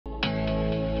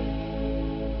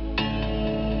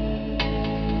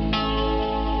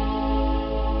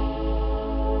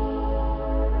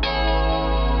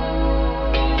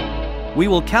We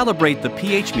will calibrate the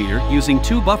pH meter using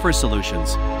two buffer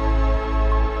solutions.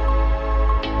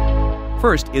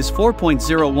 First is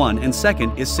 4.01 and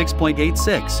second is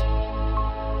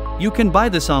 6.86. You can buy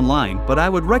this online, but I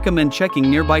would recommend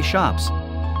checking nearby shops.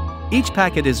 Each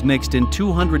packet is mixed in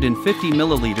 250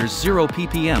 milliliters 0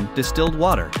 ppm distilled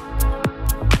water.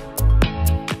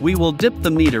 We will dip the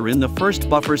meter in the first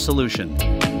buffer solution.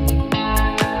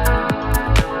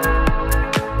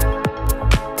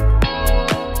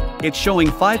 It's showing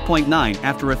 5.9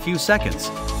 after a few seconds.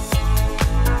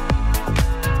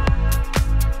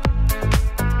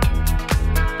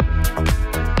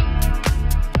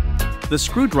 The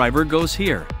screwdriver goes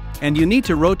here, and you need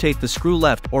to rotate the screw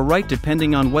left or right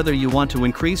depending on whether you want to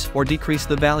increase or decrease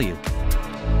the value.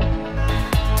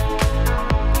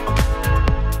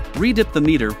 Redip the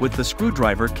meter with the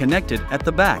screwdriver connected at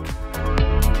the back.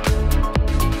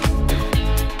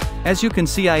 As you can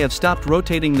see, I have stopped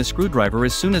rotating the screwdriver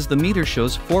as soon as the meter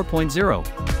shows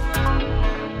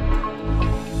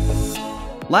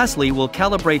 4.0. Lastly, we'll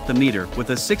calibrate the meter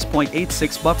with a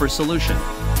 6.86 buffer solution.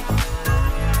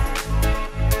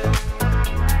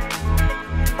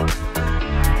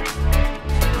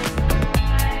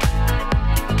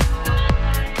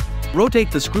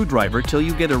 Rotate the screwdriver till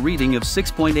you get a reading of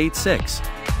 6.86.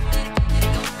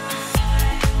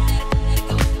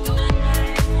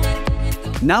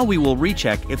 Now we will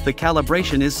recheck if the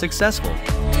calibration is successful.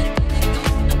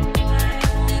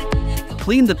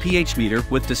 Clean the pH meter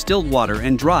with distilled water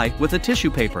and dry with a tissue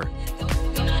paper.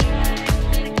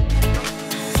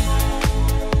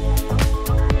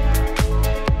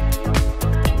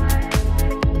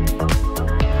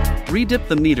 Redip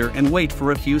the meter and wait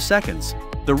for a few seconds.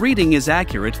 The reading is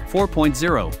accurate,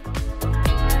 4.0.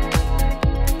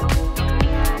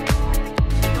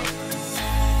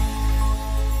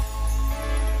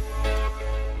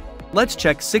 Let's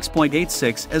check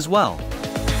 6.86 as well.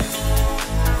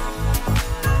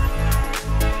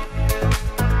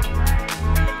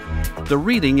 The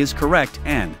reading is correct,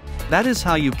 and that is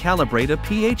how you calibrate a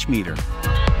pH meter.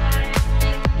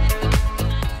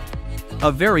 A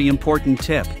very important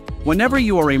tip: whenever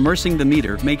you are immersing the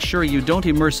meter, make sure you don't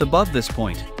immerse above this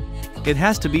point. It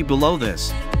has to be below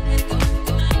this.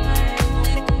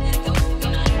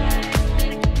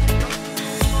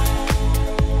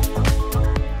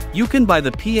 You can buy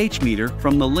the pH meter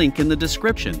from the link in the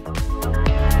description.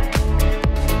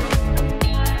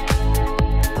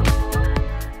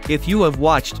 If you have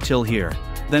watched till here,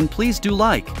 then please do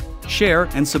like, share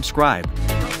and subscribe.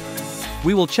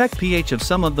 We will check pH of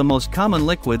some of the most common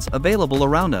liquids available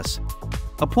around us.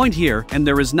 A point here, and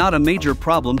there is not a major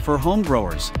problem for home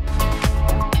growers.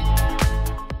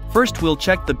 First, we'll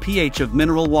check the pH of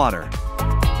mineral water.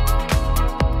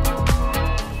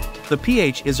 The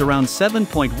pH is around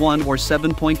 7.1 or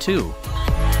 7.2.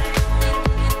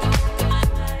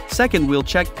 Second, we'll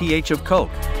check pH of Coke.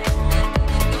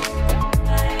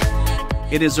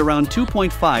 It is around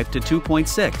 2.5 to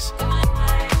 2.6.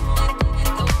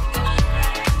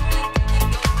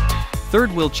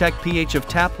 Third, we'll check pH of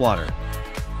tap water.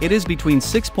 It is between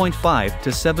 6.5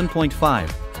 to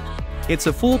 7.5. It's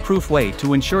a foolproof way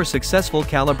to ensure successful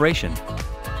calibration.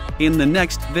 In the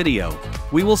next video,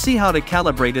 we will see how to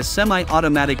calibrate a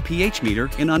semi-automatic pH meter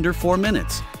in under 4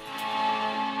 minutes.